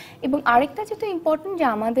 হ্যাঁ, এবং আরেকটা যেটা ইম্পর্টেন্ট যে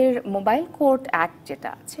আমাদের মোবাইল কোর্ট অ্যাক্ট যেটা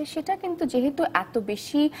আছে সেটা কিন্তু যেহেতু এত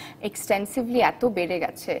বেশি এক্সটেন্সিভলি এত বেড়ে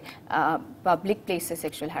গেছে পাবলিক প্লেসে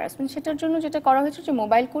সেক্সুয়াল হ্যারাসমেন্ট, সেটার জন্য যেটা করা হয়েছে যে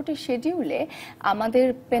মোবাইল কোর্টের শিডিউলে আমাদের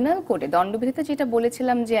পেনাল কোডে দণ্ডবিধিতে যেটা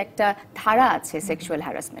বলেছিলাম যে একটা ধারা আছে সেক্সুয়াল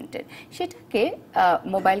হ্যারাসমেন্টের, সেটাকে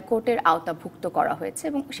মোবাইল কোর্টের আওতাভুক্ত করা হয়েছে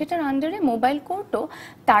এবং সেটার আন্ডারে মোবাইল কোর্টও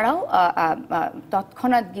তারাও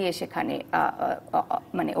তৎক্ষণাৎ গিয়ে সেখানে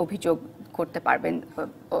মানে অভিযোগ করতে পারবেন,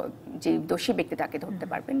 যে দোষী ব্যক্তি তাকে ধরতে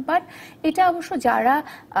পারবেন। বাট এটা অবশ্য যারা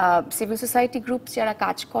সিভিল সোসাইটি গ্রুপ যারা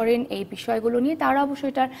কাজ করেন এই বিষয়গুলো নিয়ে, তারা অবশ্য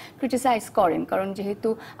এটা ক্রিটিসাইজ করেন, কারণ যেহেতু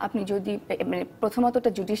আপনি যদি মানে প্রথমত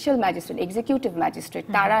এটা জুডিশিয়াল ম্যাজিস্ট্রেট, এক্সিকিউটিভ ম্যাজিস্ট্রেট,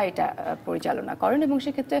 তারা এটা পরিচালনা করেন এবং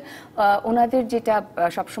সেক্ষেত্রে ওনাদের যেটা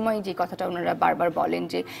সবসময় যে কথাটা ওনারা বারবার বলেন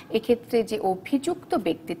যে এক্ষেত্রে যে অভিযুক্ত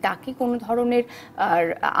ব্যক্তি তাকে কোনো ধরনের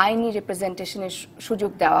আইনি রিপ্রেজেন্টেশনের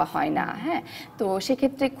সুযোগ দেওয়া হয় না। হ্যাঁ, তো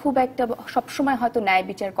সেক্ষেত্রে খুব একটা সবসময় হয়তো ন্যায়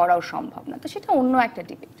বিচার করাও সম্ভব না, তো সেটা অন্য একটা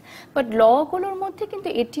ডিবেট। বাট লগুলোর মধ্যে কিন্তু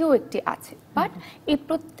এটিও একটি আছে। বাট এই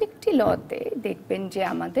প্রত্যেকটি লতে দেখবেন যে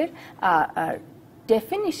আমাদের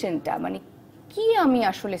ডেফিনিশনটা মানে কি আমি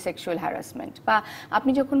আসলে সেক্সুয়াল হ্যারাসমেন্ট, বা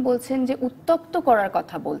আপনি যখন বলছেন যে উত্তক্ত করার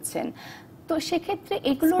কথা বলছেন, তো সেক্ষেত্রে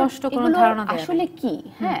এগুলো আসলে কি,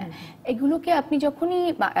 হ্যাঁ এগুলোকে আপনি যখনই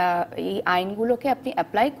এই আইনগুলোকে আপনি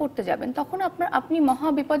অ্যাপ্লাই করতে যাবেন তখন আপনি মহা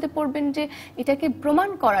বিপদে পড়বেন যে এটাকে প্রমাণ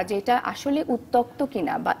করা যে এটা আসলে উত্তক্ত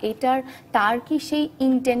কিনা, বা এটার তার কি সেই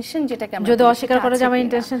ইন্টেনশন, যেটাকে আমরা যদি অস্বীকার করে যে আমার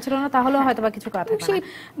ইন্টেনশন ছিল না, তাহলে হয়তো বা কিছু করা থাকবে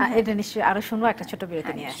না। এটা নিশ্চয়ই আরো শুনবো, একটা ছোট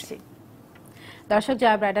বিরতি নিয়ে আসছি। দর্শক,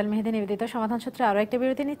 জয়া ব্রাইডাল মেহেদি নিবেদিত সমাধান সূত্রে আরো একটা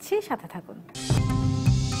বিরতি নিচ্ছি, সাথে থাকুন।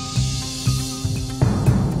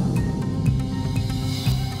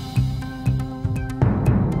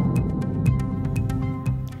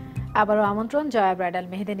 আবারও আমন্ত্রণ জয়া ব্রাইডাল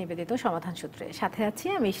মেহেদি নিবেদিত সমাধান সূত্রে, সাথে আছি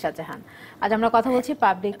আমি ইশরাত জাহান। আজ আমরা কথা বলছি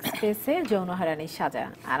পাবলিক স্পেসে যৌন হয়রানির সাজা,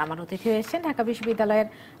 আর আমার অতিথি হয়েছেন ঢাকা বিশ্ববিদ্যালয়ের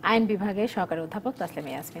আইন বিভাগের সহকারী অধ্যাপক তাসলিমা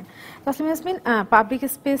ইয়াসমিন। তাসলিমা ইয়াসমিন, পাবলিক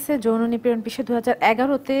স্পেসে যৌন নিপীড়ন বিষয়ে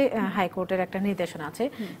 2011-তে হাইকোর্টের একটা নির্দেশনা আছে,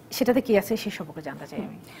 সেটাতে কি আছে সে সম্পর্কে জানতে চাই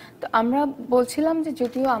আমি। তো আমরা বলছিলাম যে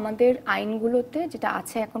যদিও আমাদের আইনগুলোতে যেটা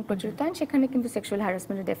আছে এখন প্রচলিত আইন, সেখানে কিন্তু সেক্সুয়াল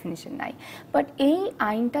হ্যারাসমেন্টের ডেফিনিশন নাই, বাট এই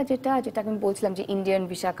আইনটা যেটা আমি বলছিলাম যে ইন্ডিয়ান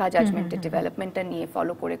বিশাখা জাজমেন্টের ডেভেলপমেন্টটা নিয়ে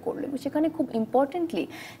ফলো করে করলো, সেখানে খুব ইম্পর্টেন্টলি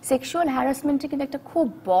সেক্সুয়াল হ্যারাসমেন্টের কিন্তু একটা খুব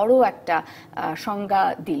বড় একটা সংজ্ঞা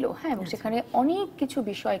দিল। হ্যাঁ, এবং সেখানে অনেক কিছু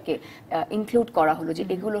বিষয়কে ইনক্লুড করা হলো যে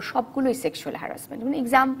এগুলো সবগুলোই সেক্সুয়াল হ্যারাসমেন্ট। মানে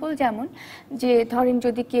এক্সাম্পল যেমন যে ধরেন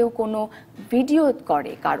যদি কেউ কোনো ভিডিও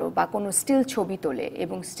করে কারো, বা কোনো স্টিল ছবি তোলে,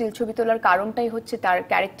 এবং স্টিল ছবি তোলার কারণটাই হচ্ছে তার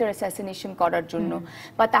ক্যারেক্টার অ্যাসাসিনেশন করার জন্য,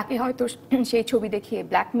 বা তাকে হয়তো সেই ছবি দেখিয়ে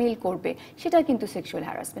ব্ল্যাকমেইল করবে, সেটা কিন্তু সেক্সুয়াল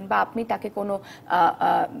হ্যারাসমেন্ট। বা আপনি তাকে কোনো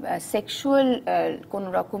সেক্সুয়াল কোনো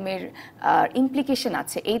রকমের ইমপ্লিকেশন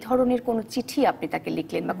আছে এই ধরনের কোনো চিঠি আপনি তাকে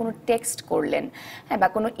লিখলেন, বা কোনো টেক্সট করলেন, হ্যাঁ, বা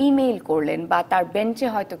কোনো ইমেইল করলেন, বা তার বেঞ্চে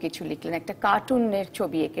হয়তো কিছু লিখলেন, একটা কার্টুনের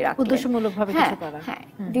ছবি এঁকে রাখলেন, উদ্দেশ্যমূলকভাবে কিছু করা, হ্যাঁ,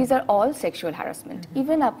 these are all sexual harassment.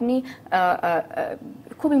 Even আপনি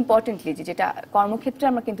খুব ইম্পর্টেন্টলি যেটা কর্মক্ষেত্রে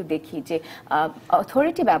আমরা কিন্তু দেখি যে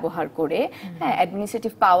অথরিটি ব্যবহার করে, হ্যাঁ,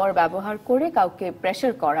 অ্যাডমিনিস্ট্রেটিভ পাওয়ার ব্যবহার করে কাউকে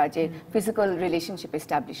প্রেশার করা, যে ফিজিক্যাল রিলেশনশিপ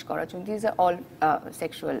এস্টাবলিশ করা, this R all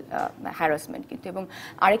sexual harassment কিন্তু। এবং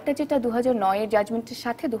আরেকটা যেটা 2009 এর জাজমেন্টের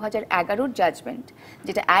সাথে 2011 জাজমেন্ট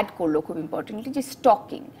যেটা অ্যাড করলো খুব ইম্পর্টেন্টলি, যে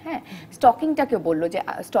স্টকিং, হ্যাঁ, স্টকিংটাকে বললো যে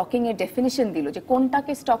স্টকিং এর ডেফিনিশন দিল যে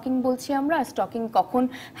কোনটাকে স্টকিং বলছি আমরা, স্টকিং কখন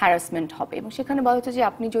হ্যারাসমেন্ট হবে। এবং সেখানে বলা হচ্ছে যে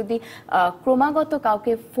আপনি যদি ক্রমাগত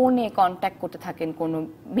কাউকে ফোনে কন্ট্যাক্ট করতে থাকেন কোনো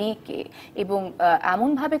মেয়েকে, এবং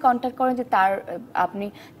এমনভাবে কন্ট্যাক্ট করেন যে আপনি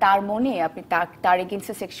তার মনে আপনি তার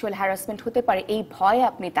এগেইনস্টে সেক্সুয়াল হ্যারাসমেন্ট হতে পারে এই ভয়ে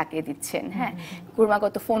আপনি তাকে দিচ্ছেন, হ্যাঁ,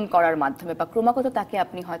 ক্রমাগত ফোন করার মাধ্যমে, বা ক্রমাগত তাকে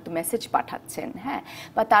আপনি হয়তো মেসেজ পাঠাচ্ছেন, হ্যাঁ,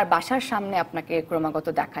 বা তার বাসার সামনে আপনাকে ক্রমাগত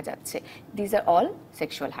দেখা যাচ্ছে, this R all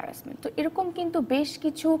sexual harassment. তো এরকম কিন্তু বেশ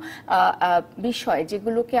কিছু বিষয়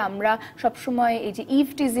যেগুলোকে আমরা সবসময় এই যে ইভ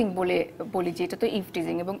টিজিং বলি যে এটা তো ইভ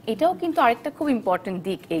টিজিং, এবং এটাও কিন্তু আরেকটা খুব ইম্পর্টেন্ট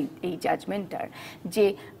দিক এই জাজমেন্টটার, যে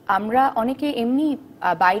আমরা অনেকে এমনি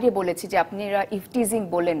বাইরে বলেছি যে আপনারা ইভ টিজিং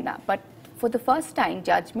বলেন না, but for the first time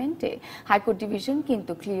জাজমেন্টে high court division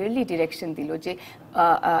কিন্তু ক্লিয়ারলি ডিরেকশন দিল যে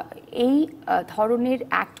এই ধরনের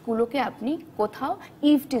অ্যাক্টগুলোকে আপনি কোথাও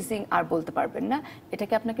ইভ টিজিং আর বলতে পারবেন না,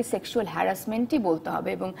 এটাকে আপনাকে সেক্সুয়াল হ্যারাসমেন্টই বলতে হবে।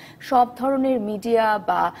 এবং সব ধরনের মিডিয়া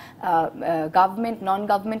বা গভর্নমেন্ট, নন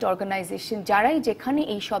গভর্নমেন্ট অর্গানাইজেশন যারাই যেখানে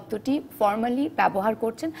এই শব্দটি ফর্মালি ব্যবহার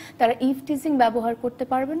করছেন তারা ইভ টিজিং ব্যবহার করতে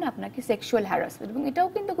পারবেন না, আপনাকে সেক্সুয়াল হ্যারাসমেন্ট। এবং এটাও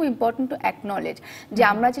কিন্তু খুব ইম্পর্টেন্ট টু অ্যাকনলেজ যে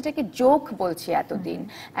আমরা যেটাকে জোক বলছি এতদিন,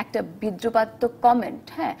 একটা বিদ্রুপাত্মক কমেন্ট,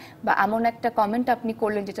 হ্যাঁ, বা এমন একটা কমেন্ট আপনি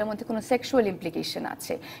করলেন যেটার মধ্যে কোনো সেক্সুয়াল ইমপ্লিকেশন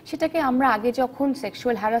আছে, সেটাকে আমরা আগে যখন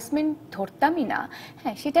সেক্সুয়াল হ্যারাসমেন্ট ধরতামই না,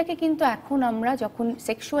 হ্যাঁ, সেটাকে কিন্তু এখন আমরা যখন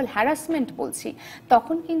সেক্সুয়াল হ্যারাসমেন্ট বলছি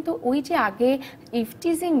তখন কিন্তু ওই যে আগে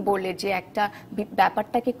ইভটিজিং বলে যে একটা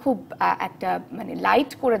ব্যাপারটাকে খুব একটা মানে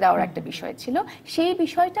লাইট করে দেওয়ার একটা বিষয় ছিল, সেই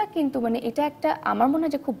বিষয়টা কিন্তু মানে এটা একটা আমার মনে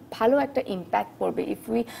হয় যে খুব ভালো একটা ইম্প্যাক্ট পড়বে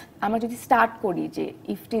আমরা যদি স্টার্ট করি যে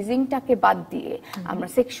ইভটিজিংটাকে বাদ দিয়ে আমরা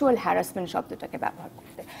সেক্সুয়াল হ্যারাসমেন্ট শব্দটাকে ব্যবহার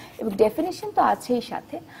করতে। এবং ডেফিনিশন তো আছেই,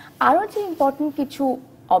 সাথে আরও যে ইম্পর্টেন্ট কিছু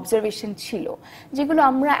অবজারভেশন ছিল যেগুলো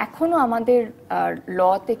আমরা এখনো আমাদের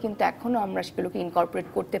লতে কিন্তু এখনো আমরা সেগুলোকে ইনকর্পোরেট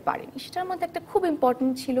করতে পারিনি, সেটার মধ্যে একটা খুব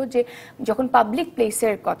ইম্পর্টেন্ট ছিল যে যখন পাবলিক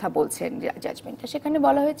প্লেসের কথা বলছেন জাজমেন্টটা, সেখানে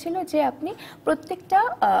বলা হয়েছিল যে আপনি প্রত্যেকটা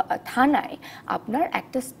থানায় আপনার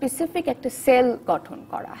একটা স্পেসিফিক একটা সেল গঠন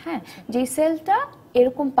করা, হ্যাঁ, যেই সেলটা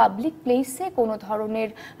এরকম পাবলিক প্লেসে কোনো ধরনের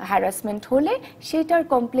হ্যারাসমেন্ট হলে সেটার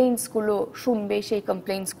কমপ্লেইন্টসগুলো শুনবে, সেই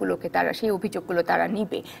কমপ্লেইন্টসগুলোকে তারা, সেই অভিযোগগুলো তারা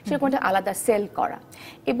নিবে, সেরকম একটা আলাদা সেল করা।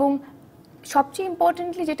 এবং সবচেয়ে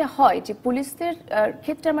ইম্পর্টেন্টলি যেটা হয় যে পুলিশদের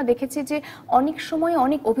ক্ষেত্রে আমরা দেখেছি যে অনেক সময়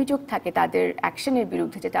অনেক অভিযোগ থাকে তাদের অ্যাকশনের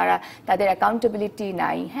বিরুদ্ধে, যে তাদের অ্যাকাউন্টেবিলিটি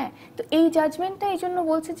নাই, হ্যাঁ। তো এই জাজমেন্টটা এই জন্য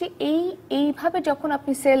বলছে যে এইভাবে যখন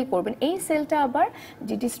আপনি সেল করবেন, এই সেলটা আবার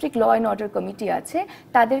যে district law and order committee আছে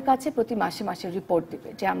তাদের কাছে প্রতি মাসে মাসে রিপোর্ট দেবে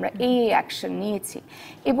যে আমরা এই অ্যাকশন নিয়েছি।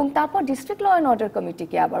 এবং তারপর ডিস্ট্রিক্ট ল অ্যান্ড অর্ডার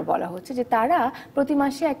কমিটিকে আবার বলা হচ্ছে যে তারা প্রতি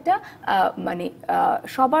মাসে একটা মানে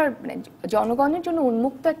সবার মানে জনগণের জন্য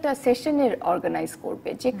উন্মুক্ত একটা সেশনের অর্গানাইজ করবে,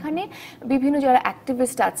 যেখানে বিভিন্ন যারা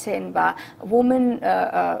অ্যাক্টিভিস্ট আছেন বা ওমেন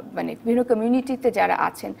মানে বিভিন্ন কমিউনিটিতে যারা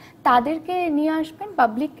আছেন তাদেরকে নিয়ে আসবেন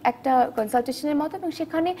পাবলিক একটা কনসালটেশনের মতো, এবং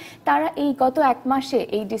সেখানে তারা এই গত এক মাসে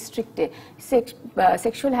এই ডিস্ট্রিক্টে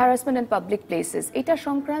sexual harassment and public places এটা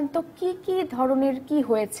সংক্রান্ত কি ধরনের কি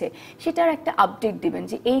হয়েছে সেটার একটা আপডেট দিবেন,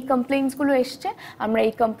 যে এই কমপ্লেইন্টসগুলো এসছে, আমরা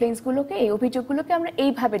এই কমপ্লেইন্টসগুলোকে, এই অভিযোগগুলোকে আমরা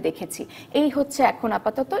এইভাবে দেখেছি, এই হচ্ছে এখন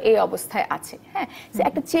আপাতত এই অবস্থায় আছে, হ্যাঁ।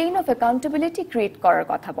 একটা চেইন অফ অ্যাকাউন্টেবিলিটি ক্রিয়েট করার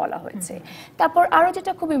কথা বলা হয়েছে। তারপর আরো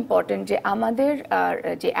যেটা খুব ইম্পর্টেন্ট যে আমাদের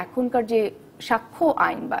যে এখনকার যে সাক্ষ্য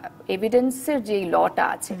আইন বা এভিডেন্সের যে লটা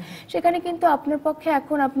আছে সেখানে কিন্তু আপনার পক্ষে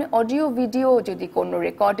এখন আপনি অডিও ভিডিও যদি কোনো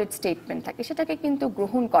রেকর্ডেড স্টেটমেন্ট থাকে সেটাকে কিন্তু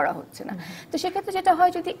গ্রহণ করা হচ্ছে না। তো সেক্ষেত্রে যেটা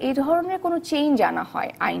হয় যদি এই ধরনের কোনো চেঞ্জ আনা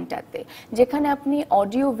হয় আইনটাতে, যেখানে আপনি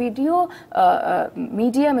অডিও ভিডিও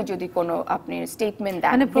মিডিয়ামে যদি কোনো আপনি স্টেটমেন্ট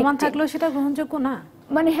দেন, মানে প্রমাণ থাকলেও সেটা গ্রহণযোগ্য না,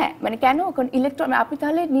 মানে হ্যাঁ, মানে কেন, কারণ ইলেকট্রন আপনি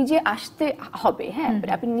তাহলে নিজে আসতে হবে, হ্যাঁ,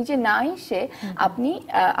 আপনি নিজে না এসে আপনি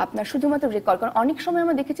আপনার শুধুমাত্র রেকর্ড, কারণ অনেক সময়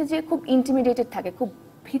আমরা দেখেছি যে খুব ইন্টিমিডেটেড থাকে, খুব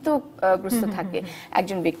ভীতগ্রস্ত থাকে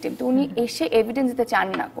একজন ভিকটিম, তো উনি এসে এভিডেন্স দিতে চান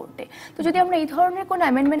না করতে। তো যদি আমরা এই ধরনের কোনো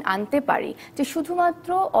অ্যামেন্ডমেন্ট আনতে পারি যে শুধুমাত্র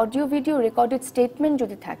অডিও ভিডিও রেকর্ডেড স্টেটমেন্ট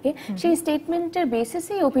যদি থাকে, সেই স্টেটমেন্টের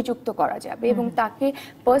বেসিসেই অভিযুক্ত করা যাবে এবং তাকে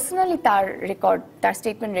পার্সোনালি তার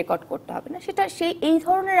স্টেটমেন্ট রেকর্ড করতে হবে না, সেটা এই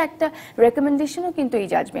ধরনের একটা রেকমেন্ডেশনও কিন্তু এই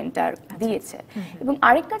জাজমেন্টটা দিয়েছে। এবং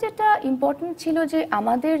আরেকটা যেটা ইম্পর্টেন্ট ছিল যে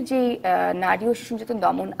আমাদের যে নারী ও শিশু নির্যাতন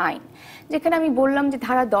দমন আইন, যেখানে আমি বললাম যে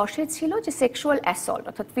ধারা 10-এ ছিল যে সেক্সুয়াল অ্যাসল্ট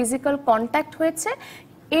অর্থাৎ ফিজিক্যাল কন্ট্যাক্ট হয়েছে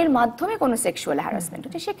এর মাধ্যমে কোনো সেক্সুয়াল হ্যারাসমেন্ট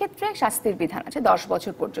হচ্ছে, সেক্ষেত্রে শাস্তির বিধান আছে 10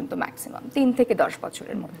 বছর পর্যন্ত, ম্যাক্সিমাম 3 থেকে 10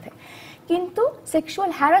 বছরের মধ্যে। কিন্তু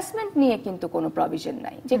সেক্সুয়াল হ্যারাসমেন্ট নিয়ে কিন্তু কোনো প্রভিশন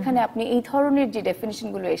নাই, যেখানে আপনি এই ধরনের যে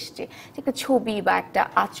ডেফিনিশনগুলো এসছে, একটা ছবি বা একটা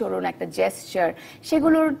আচরণ, একটা জেস্টার,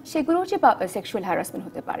 সেগুলো হচ্ছে সেক্সুয়াল হ্যারাসমেন্ট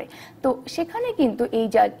হতে পারে। তো সেখানে কিন্তু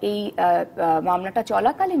এই মামলাটা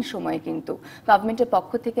চলাকালীন সময়ে কিন্তু গভর্নমেন্টের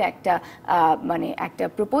পক্ষ থেকে একটা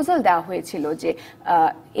প্রপোজাল দেওয়া হয়েছিল যে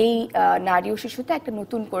এই নারী ও শিশুতে একটা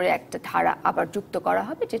নতুন করে একটা ধারা আবার যুক্ত করা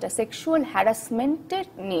হবে, যেটা সেক্সুয়াল হ্যারাসমেন্টের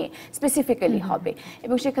নিয়ে স্পেসিফিক্যালি হবে,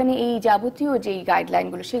 এবং সেখানে এই যাবতীয় যে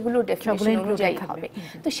গাইডলাইনগুলো সেগুলো ডেফিনিশন অনুযায়ী হবে।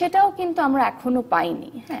 তো সেটাও কিন্তু আমরা এখনো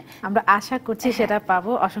পাইনি। হ্যাঁ, আমরা আশা করছি সেটা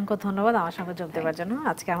পাবো। অসংখ্য ধন্যবাদ আমার সঙ্গে যোগ দেওয়ার জন্য।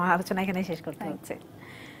 আজকে আমার আলোচনা এখানে শেষ করতে হচ্ছে।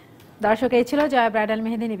 দর্শক, এই ছিল জয়া ব্রাইডাল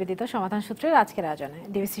মেহেদি নিবেদিত সমাধান সূত্রের আজকের আয়োজনে।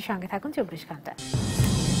 ডিবিসির সঙ্গে থাকুন 24 ঘন্টা।